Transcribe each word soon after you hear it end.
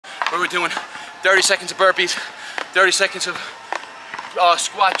where we're doing 30 seconds of burpees, 30 seconds of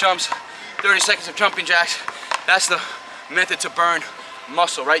squat jumps, 30 seconds of jumping jacks. That's the method to burn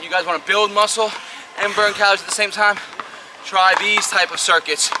muscle, right? You guys want to build muscle and burn calories at the same time? Try these type of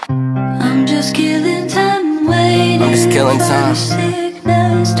circuits. I'm just killing time, waiting. I'm just killing time.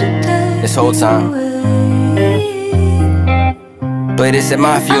 This whole time. Play this at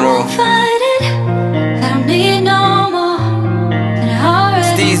my funeral. I don't need no more.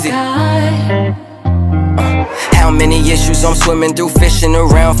 It's easy. How many issues I'm swimming through, fishing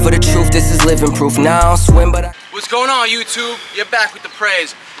around for the truth. This is living proof. Now I don't swim, but What's going on, YouTube? You're back with the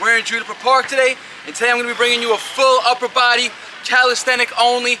Prez. We're in Juniper Park today, and today I'm going to be bringing you a full upper body, calisthenic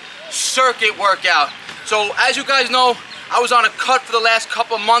only circuit workout. So as you guys know, I was on a cut for the last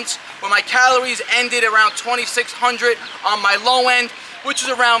couple of months where my calories ended around 2,600 on my low end, which is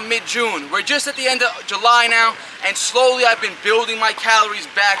around mid-June. We're just at the end of July now, and slowly I've been building my calories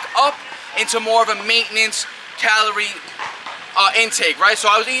back up into more of a maintenance calorie intake, right? So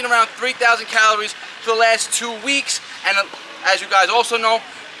I was eating around 3,000 calories for the last 2 weeks, and as you guys also know,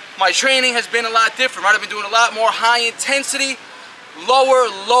 my training has been a lot different, right? I've been doing a lot more high intensity, lower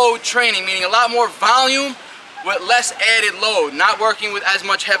load training, meaning a lot more volume with less added load, not working with as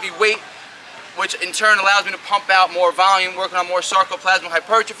much heavy weight, which in turn allows me to pump out more volume, working on more sarcoplasmic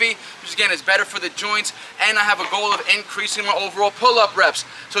hypertrophy, which again is better for the joints, and I have a goal of increasing my overall pull-up reps.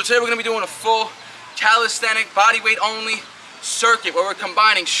 So today we're going to be doing a full calisthenic, bodyweight only circuit where we're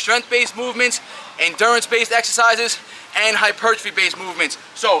combining strength-based movements, endurance-based exercises, and hypertrophy-based movements.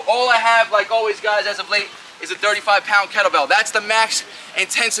 So all I have, like always guys, as of late, is a 35-pound kettlebell. That's the max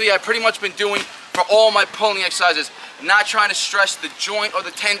intensity I've pretty much been doing for all my pulling exercises. Not trying to stress the joint or the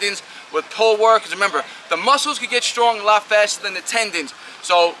tendons with pull work, because remember, the muscles can get strong a lot faster than the tendons.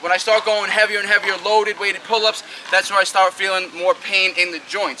 So when I start going heavier and heavier loaded weighted pull-ups, that's where I start feeling more pain in the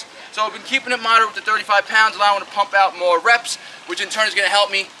joints. So I've been keeping it moderate with the 35 pounds, allowing to pump out more reps, which in turn is going to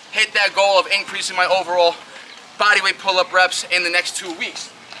help me hit that goal of increasing my overall bodyweight pull-up reps in the next 2 weeks.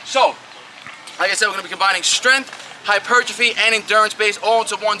 So, like I said, we're going to be combining strength, hypertrophy, and endurance-based all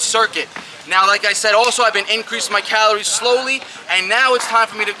into one circuit. Now, like I said, also I've been increasing my calories slowly, and now it's time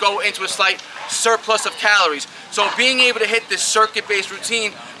for me to go into a slight surplus of calories. So being able to hit this circuit-based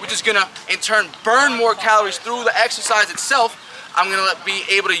routine, which is going to, in turn, burn more calories through the exercise itself, I'm going to be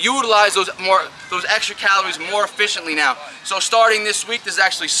able to utilize those extra calories more efficiently now. So starting this week, this is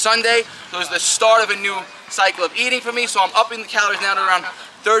actually Sunday, so it's the start of a new cycle of eating for me, so I'm upping the calories now to around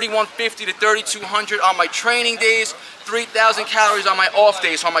 3,150 to 3,200 on my training days, 3,000 calories on my off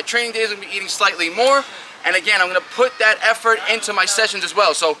days. So on my training days, I'm going to be eating slightly more, and again, I'm going to put that effort into my sessions as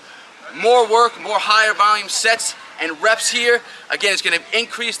well. So more work, more higher volume sets and reps here. Again, it's going to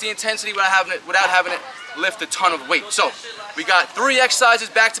increase the intensity without having it lift a ton of weight. So we got 3 exercises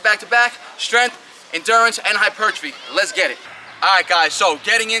back to back to back: strength, endurance, and hypertrophy. Let's get it. All right, guys, so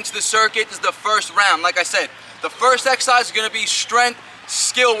getting into the circuit, this is the first round. Like I said, the first exercise is going to be strength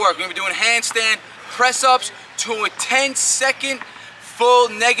skill work. We're going to be doing handstand press-ups to a 10-second full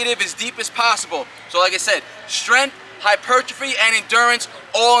negative as deep as possible. So like I said, strength, hypertrophy, and endurance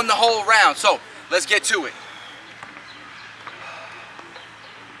all in the whole round. So let's get to it.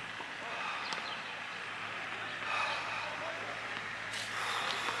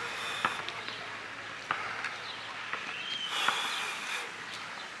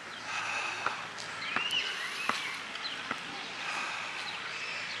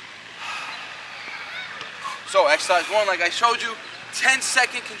 So exercise 1, like I showed you,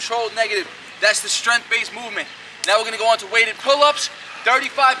 10-second controlled negative. That's the strength-based movement. Now we're going to go on to weighted pull-ups,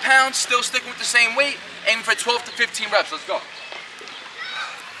 35 pounds, still sticking with the same weight, aiming for 12 to 15 reps. Let's go.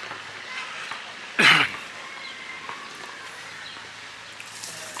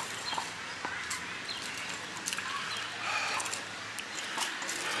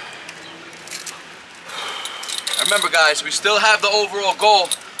 Remember guys, we still have the overall goal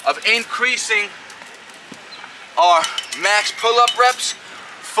of increasing our max pull-up reps,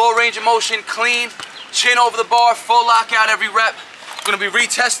 full range of motion, clean, chin over the bar, full lockout every rep. We're going to be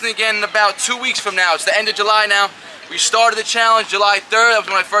retesting again in about 2 weeks from now. It's the end of July now. We started the challenge July 3rd. That was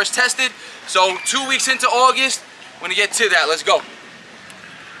when I first tested. So 2 weeks into August, we're going to get to that. Let's go.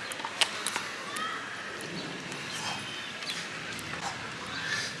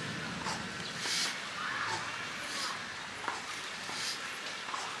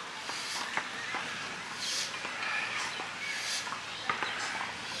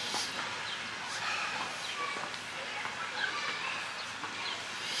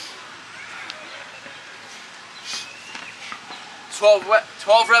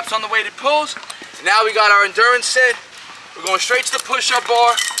 12 reps on the weighted pulls. And now we got our endurance set. We're going straight to the push-up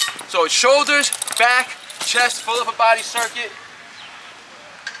bar, So it's shoulders, back, chest, full upper body circuit.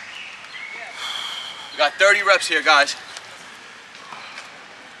 We got 30 reps here, guys.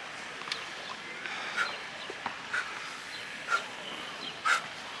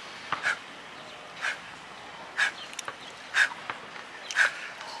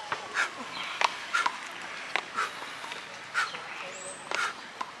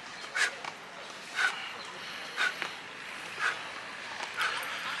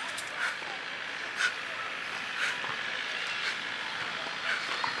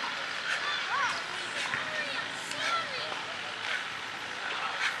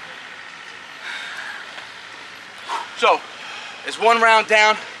 So, it's one round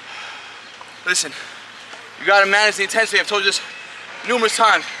down. Listen, you gotta manage the intensity. I've told you this numerous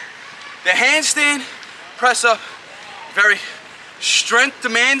times. The handstand press up, very strength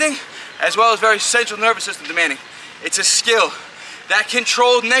demanding, as well as very central nervous system demanding. It's a skill. That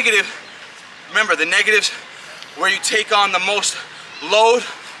controlled negative, remember the negatives where you take on the most load,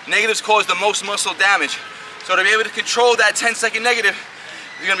 negatives cause the most muscle damage. So to be able to control that 10-second negative,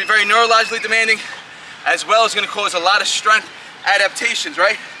 you're gonna be very neurologically demanding, as well as going to cause a lot of strength adaptations,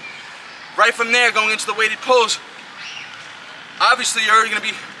 right? Right from there, going into the weighted pulls, obviously you're already going to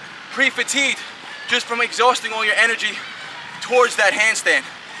be pre-fatigued just from exhausting all your energy towards that handstand.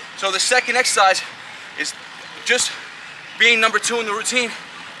 So the second exercise is just being number 2 in the routine,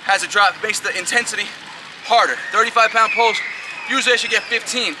 has a drop, makes the intensity harder. 35-pound pulls, usually I should get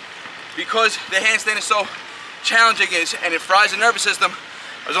 15 because the handstand is so challenging and it fries the nervous system.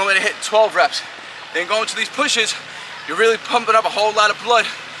 I was only going to hit 12 reps. Then going to these pushes, you're really pumping up a whole lot of blood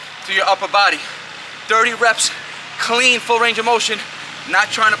to your upper body. 30 reps, clean, full range of motion, not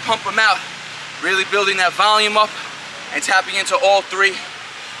trying to pump them out. Really building that volume up and tapping into all 3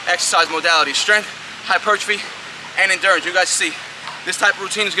 exercise modalities, strength, hypertrophy, and endurance. You guys see, this type of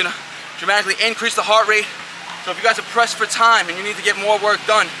routine is gonna dramatically increase the heart rate. So if you guys are pressed for time and you need to get more work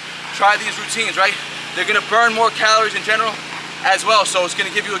done, try these routines, right? They're gonna burn more calories in general as well. So it's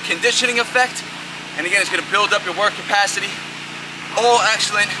gonna give you a conditioning effect. And again, it's going to build up your work capacity. All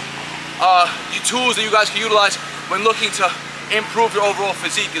excellent tools that you guys can utilize when looking to improve your overall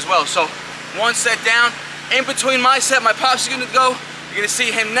physique as well. So, one set down. In between my set, my pops is going to go. You're going to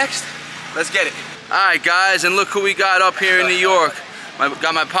see him next. Let's get it. All right, guys, and look who we got up here in New York.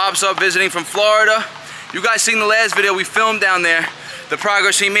 Got my pops up visiting from Florida. You guys seen the last video we filmed down there. The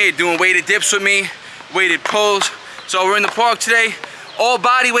progress he made doing weighted dips with me, weighted pulls. So we're in the park today. All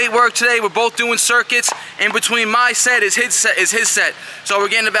body weight work today. We're both doing circuits. In between my set is his set. So we're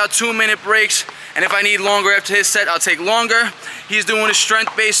getting about 2-minute breaks. And if I need longer after his set, I'll take longer. He's doing a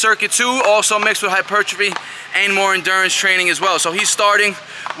strength-based circuit too, also mixed with hypertrophy and more endurance training as well. So he's starting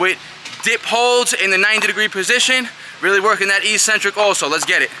with dip holds in the 90-degree position, really working that eccentric also. Let's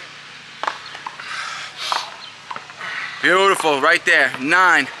get it. Beautiful, right there.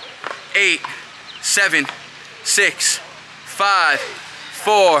 9, 8, 7, 6, 5,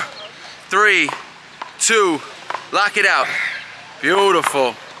 4, 3, 2, lock it out.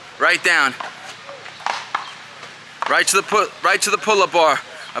 Beautiful. Right down. Right to the pull-up bar.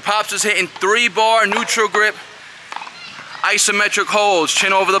 My pops is hitting 3-bar neutral grip, isometric holds,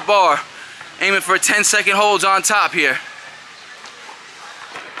 chin over the bar. Aiming for 10-second holds on top here.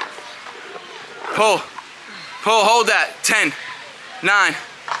 Pull, pull, hold that. 10, 9,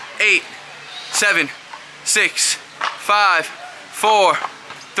 8, 7, 6, 5, 4,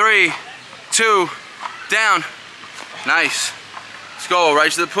 3, 2, down. Nice. Let's go,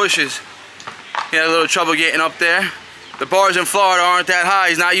 right to the pushes. He had a little trouble getting up there. The bars in Florida aren't that high.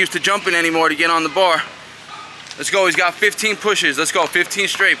 He's not used to jumping anymore to get on the bar. Let's go, he's got 15 pushes. Let's go, 15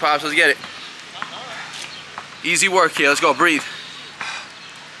 straight, Pops, let's get it. Easy work here, let's go, breathe.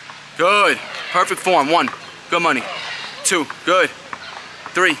 Good, perfect form. 1, good money. 2, good.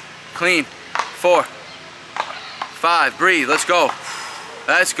 3, clean. 4, 5, breathe, let's go.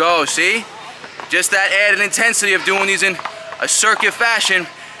 Let's go, see? Just that added intensity of doing these in a circuit fashion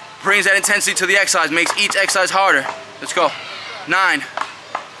brings that intensity to the exercise, makes each exercise harder. Let's go. 9.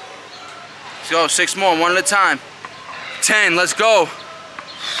 Let's go, 6 more, 1 at a time. 10, let's go.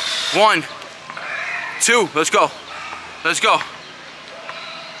 1, 2, let's go. Let's go.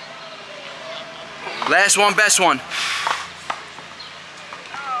 Last one, best one.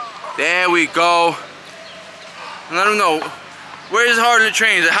 There we go. And let them know, where is it harder to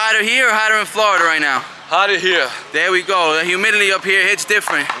train? Is it hotter here or hotter in Florida right now? Hotter here. There we go. The humidity up here hits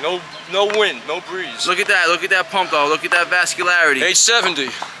different. No wind, no breeze. Look at that pump though. Look at that vascularity. 870.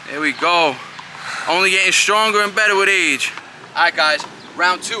 There we go. Only getting stronger and better with age. All right, guys,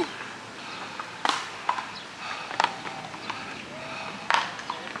 round 2.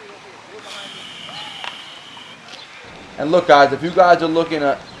 And look guys, if you guys are looking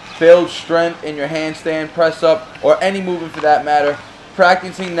to build strength in your handstand, press up, or any movement for that matter,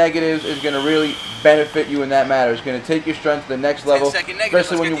 practicing negatives is going to really benefit you in that matter. It's going to take your strength to the next level,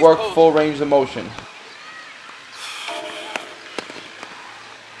 especially when you work full range of motion.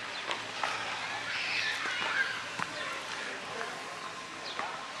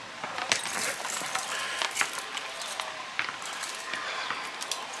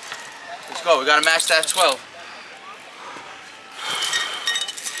 Let's go. We got to match that 12.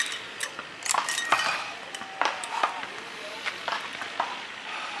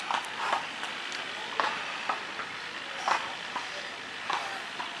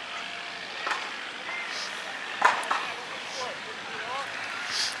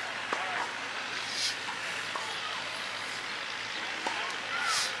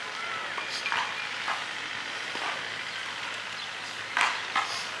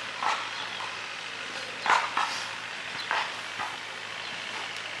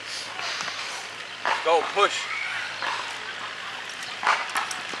 Go, push.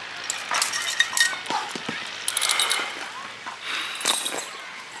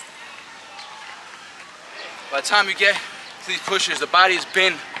 By the time you get to these pushes, the body has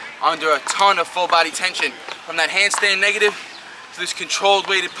been under a ton of full body tension. From that handstand negative to this controlled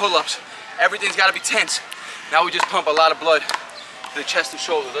weighted pull-ups. Everything's got to be tense. Now we just pump a lot of blood to the chest and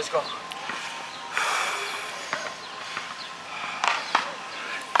shoulders. Let's go.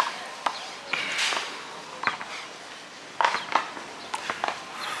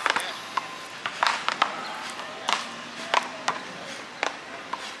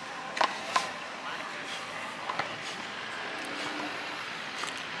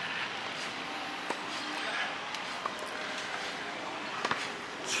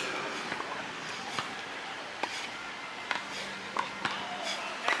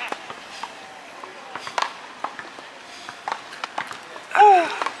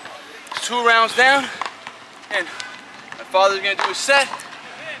 Two rounds down, and my father's gonna do a set.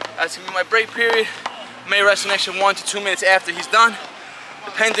 That's gonna be my break period. I may rest an extra 1 to 2 minutes after he's done,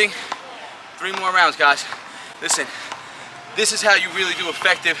 depending. 3 more rounds, guys. Listen, this is how you really do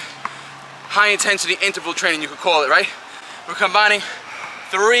effective, high intensity interval training, you could call it, right? We're combining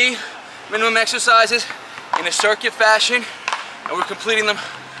 3 minimum exercises in a circuit fashion, and we're completing them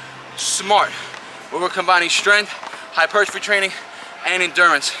smart, where we're combining strength, hypertrophy training, and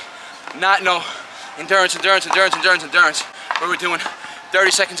endurance. Not no endurance, where we're doing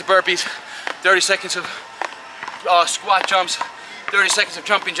 30 seconds of burpees, 30 seconds of squat jumps, 30 seconds of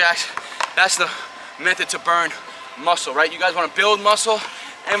jumping jacks. That's the method to burn muscle, right? You guys want to build muscle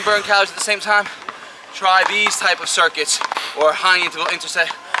and burn calories at the same time? Try these type of circuits or high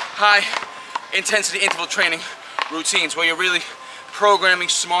intensity interval training routines where you're really programming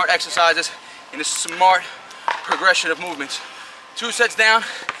smart exercises in a smart progression of movements. 2 sets down.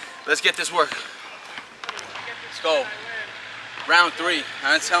 Let's get this work. Let's go. Round 3.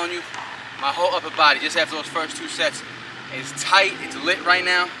 I'm telling you, my whole upper body, just after those first 2 sets, is tight, it's lit right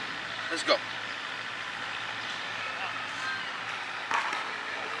now. Let's go.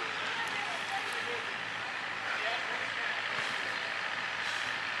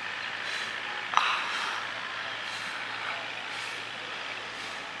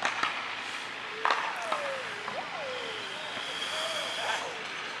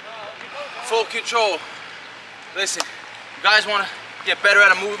 Full control. Listen, you guys want to get better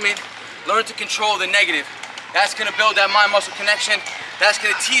at a movement, learn to control the negative. That's going to build that mind-muscle connection. That's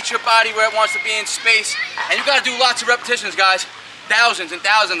going to teach your body where it wants to be in space. And you got to do lots of repetitions, guys. Thousands and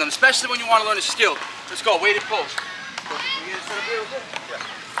thousands of them, especially when you want to learn a skill. Let's go, weighted pulls.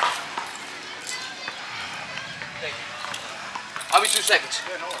 Thank you. I'll be 2 seconds.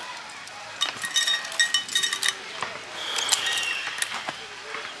 Yeah, no worries.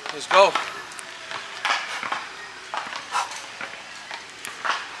 Let's go.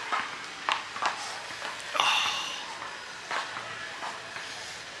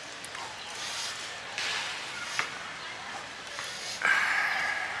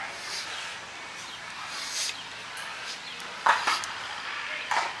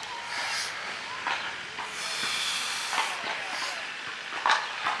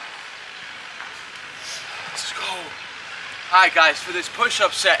 Alright guys, for this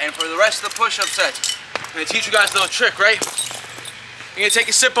push-up set and for the rest of the push-up sets, I'm going to teach you guys a little trick, right? You're going to take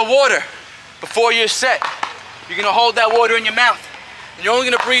a sip of water before your set. You're going to hold that water in your mouth. And you're only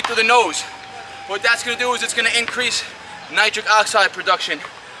going to breathe through the nose. What that's going to do is it's going to increase nitric oxide production,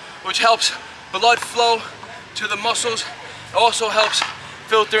 which helps blood flow to the muscles. It also helps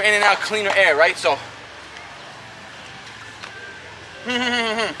filter in and out cleaner air, right? So,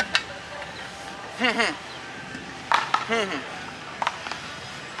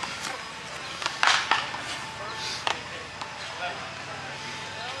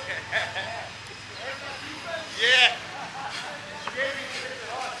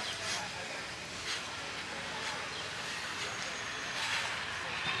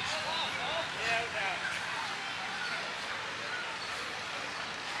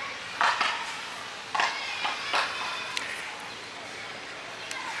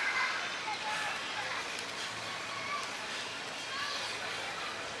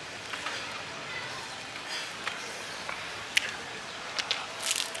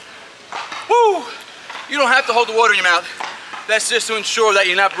 You don't have to hold the water in your mouth. That's just to ensure that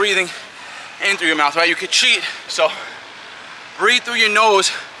you're not breathing in through your mouth, right? You could cheat. So breathe through your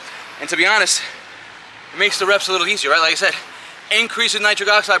nose, and to be honest, it makes the reps a little easier, right? Like I said, increases nitric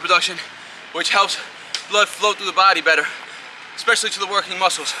oxide production, which helps blood flow through the body better, especially to the working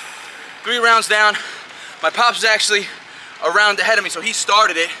muscles. 3 rounds down. My pops is actually a round ahead of me, so he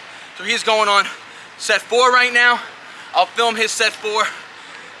started it. So he's going on set 4 right now. I'll film his set 4,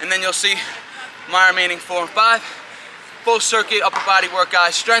 and then you'll see my remaining 4 and 5. Full circuit upper body work,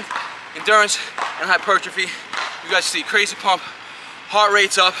 guys. Strength, endurance, and hypertrophy. You guys see crazy pump, heart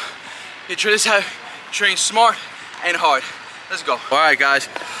rate's up. This is how you train smart and hard. Let's go. All right, guys.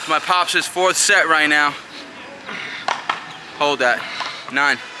 So my pops' 4th set right now. Hold that.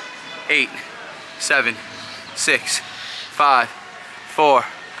 9, 8, 7, 6, 5, 4,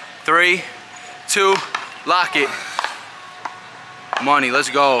 3, 2, lock it. Money, let's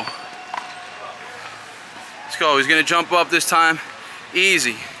go. Let's go. He's gonna jump up this time.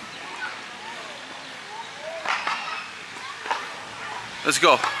 Easy. Let's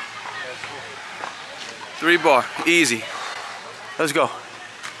go. 3 bar, easy. Let's go.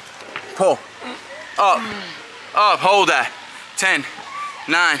 Pull. Up. Up. Hold that. 10,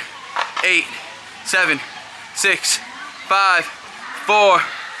 9, 8, 7, 6, 5, 4,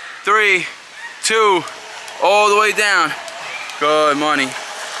 3, 2, all the way down. Good money.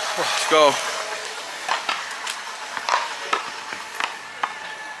 Let's go.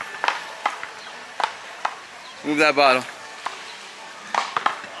 Move that bottle.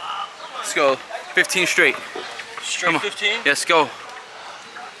 Let's go. 15 straight. Straight 15? Yes, go.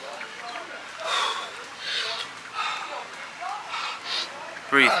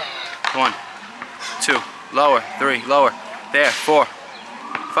 Breathe. 1, 2, lower. 3, lower. There. 4,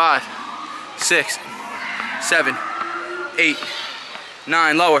 5, 6, 7, 8,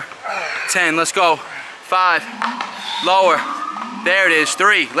 9, lower. 10, let's go. 5, lower. There it is.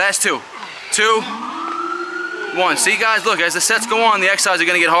 3, last 2. 2, 1. See, guys, look, as the sets go on, the exercises are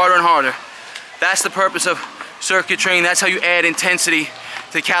going to get harder and harder. That's the purpose of circuit training. That's how you add intensity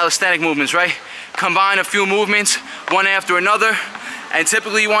to calisthenic movements, right? Combine a few movements, one after another, and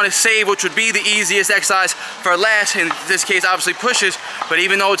typically you want to save which would be the easiest exercise for last. In this case, obviously pushes, but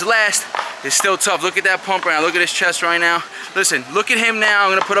even though it's last, it's still tough. Look at that pump right now. Look at his chest right now. Listen, look at him now. I'm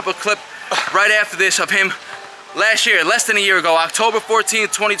going to put up a clip right after this of him last year, less than a year ago, October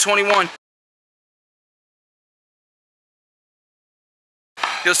 14th, 2021.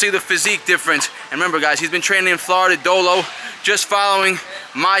 You'll see the physique difference. And remember, guys, he's been training in Florida, Dolo, just following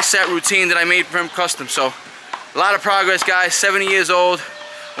my set routine that I made for him custom. So a lot of progress, guys. 70 years old.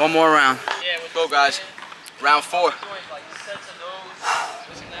 One more round. Go, guys. Round 4.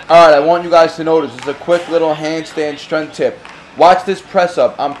 Alright, I want you guys to notice, this is a quick little handstand strength tip. Watch this press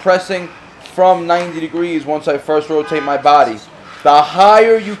up. I'm pressing from 90 degrees once I first rotate my body. The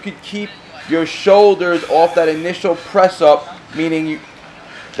higher you could keep your shoulders off that initial press up, meaning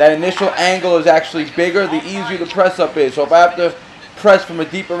that initial angle is actually bigger, the easier the press up is. So if I have to press from a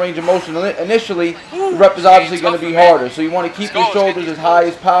deeper range of motion initially, the rep is obviously going to be harder. So you want to keep your shoulders as high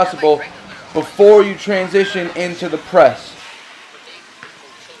as possible before you transition into the press.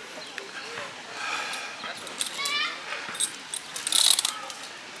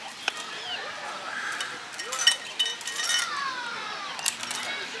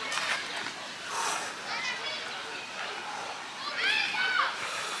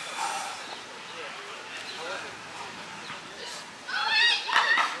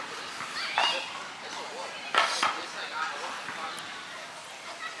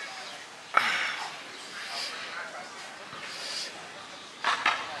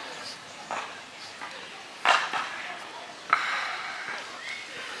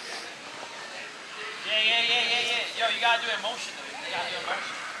 Yo, you gotta do it in motion though. You gotta do it in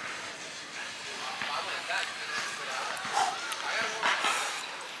motion.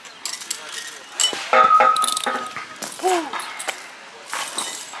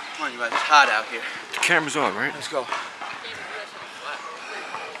 Come on, you guys, it's hot out here. The camera's on, right? Let's go.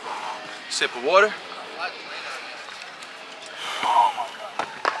 Sip of water.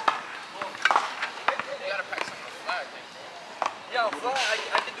 Yeah, flat.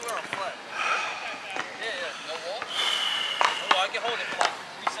 I can do it on flat. Yeah. No wall? No wall. I can hold it for like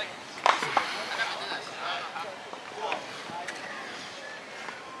 3 seconds.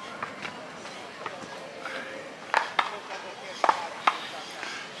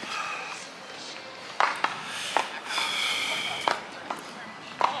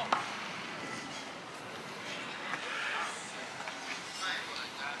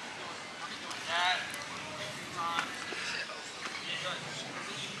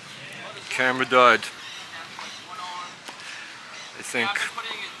 Camera died. think.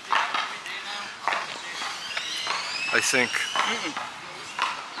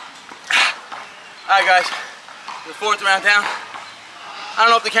 Alright guys, the 4th round down. I don't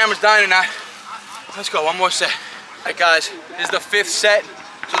know if the camera's dying or not. Let's go, one more set. Alright guys, this is the 5th set.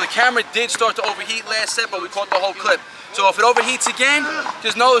 So the camera did start to overheat last set, but we caught the whole clip. So if it overheats again,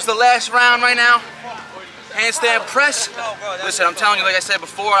 just know it's the last round right now. Handstand press. Listen, I'm telling you, like I said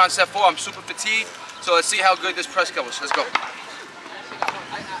before, on set 4, I'm super fatigued. So let's see how good this press goes. Let's go.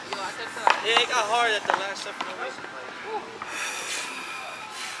 Yeah, it got hard at the last set for no reason.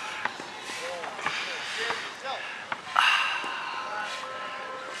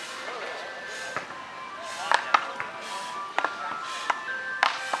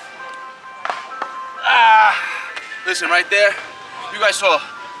 Listen, right there, you guys saw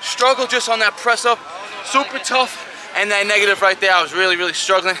struggle just on that press up, super tough, and that negative right there, I was really, really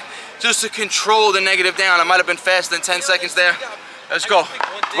struggling just to control the negative down. I might have been faster than 10 seconds there. Let's go.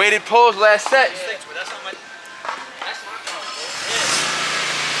 Weighted pulls, last set.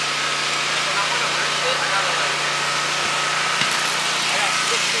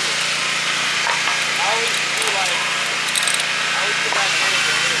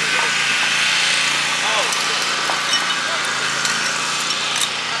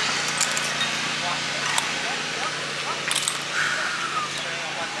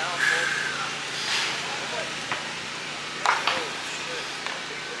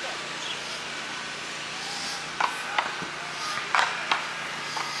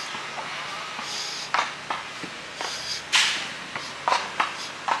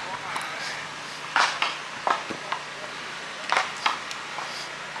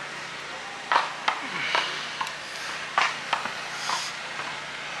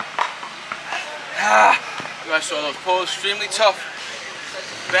 You guys saw those pulls, extremely tough.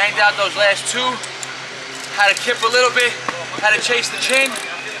 Banged out those last 2. Had to kip a little bit, had to chase the chin.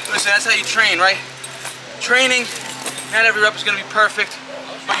 Listen, that's how you train, right? Training, not every rep is gonna be perfect,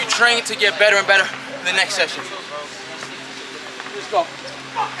 but you train to get better and better for the next session. Let's go.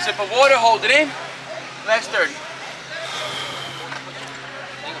 Sip of water, hold it in. Last 30.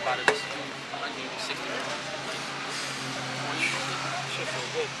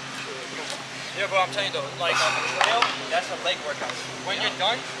 Yeah, bro, I'm telling you though, like on the trail, that's a leg workout. When you're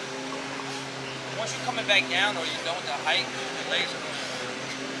done, once you're coming back down or you're done with the height, your legs are going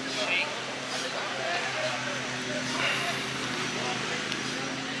to shake.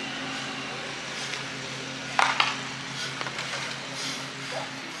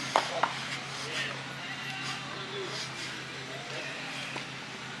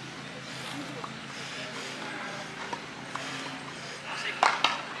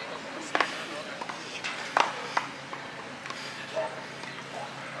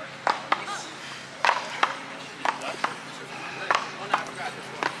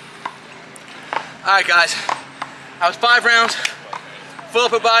 Alright guys, that was 5 rounds, full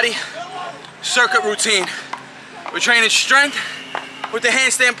upper body, circuit routine. We're training strength with the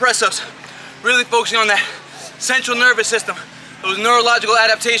handstand press-ups, really focusing on that central nervous system, those neurological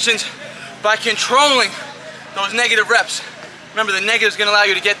adaptations by controlling those negative reps. Remember, the negative is going to allow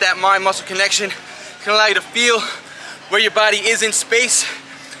you to get that mind-muscle connection. It's going to allow you to feel where your body is in space.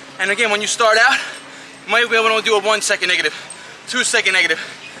 And again, when you start out, you might be able to do a 1 second negative, 2 second negative.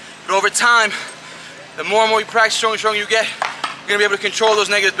 But over time, the more and more you practice, stronger and stronger you get, you're going to be able to control those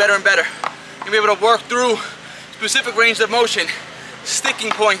negatives better and better. You're going to be able to work through specific range of motion,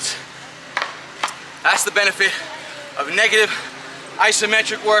 sticking points. That's the benefit of negative,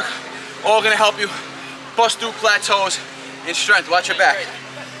 isometric work, all going to help you bust through plateaus in strength. Watch your back.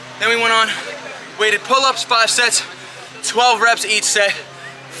 Then we went on weighted pull-ups, 5 sets, 12 reps each set,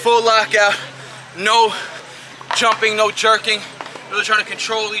 full lockout, no jumping, no jerking. Really trying to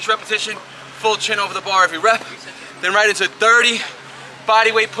control each repetition, full chin over the bar every rep. Then right into 30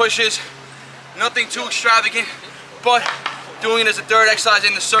 body weight pushes. Nothing too extravagant, but doing it as a third exercise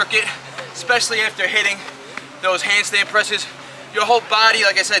in the circuit, especially after hitting those handstand presses. Your whole body,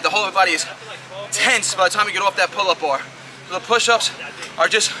 like I said, the whole body is tense by the time you get off that pull-up bar. So the push-ups are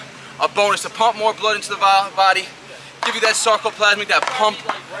just a bonus to pump more blood into the body, give you that sarcoplasmic, that pump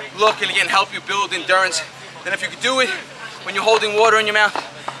look, and again, help you build endurance. Then if you can do it when you're holding water in your mouth,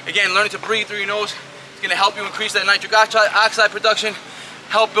 again, learning to breathe through your nose, it's gonna help you increase that nitric oxide production,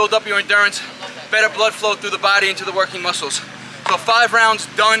 help build up your endurance, better blood flow through the body into the working muscles. So 5 rounds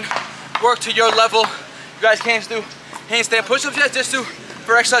done, work to your level. You guys can't do handstand push-ups yet, just do,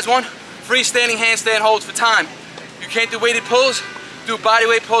 for exercise 1, freestanding handstand holds for time. You can't do weighted pulls, do body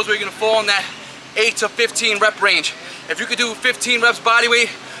weight pulls where you're gonna fall in that 8 to 15 rep range. If you could do 15 reps body weight,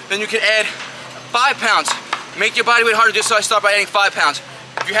 then you can add 5 pounds Make your body weight harder, just so I start by adding 5 pounds.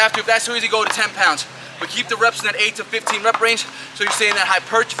 If you have to, if that's too easy, go to 10 pounds. But keep the reps in that 8 to 15 rep range, so you stay in that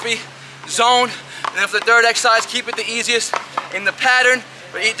hypertrophy zone. And then for the third exercise, keep it the easiest in the pattern.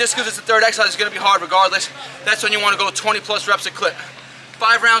 But just because it's the third exercise, it's gonna be hard regardless. That's when you wanna go 20 plus reps a clip.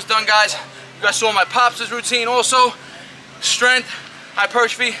 5 rounds done, guys. You guys saw my Pops' routine also. Strength,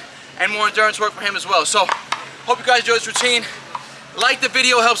 hypertrophy, and more endurance work for him as well. So, hope you guys enjoyed this routine. Like the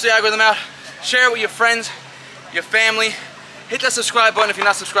video, helps the algorithm out. Share it with your friends, your family. Hit that subscribe button if you're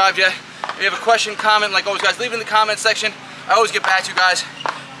not subscribed yet. If you have a question, comment, like always, guys, leave it in the comment section. I always get back to you guys.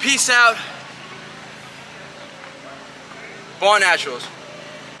 Peace out. BARNATURALS.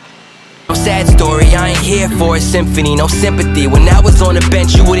 No sad story, I ain't here for a symphony, no sympathy. When I was on the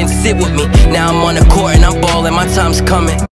bench, you wouldn't sit with me. Now I'm on the court and I'm balling, my time's coming.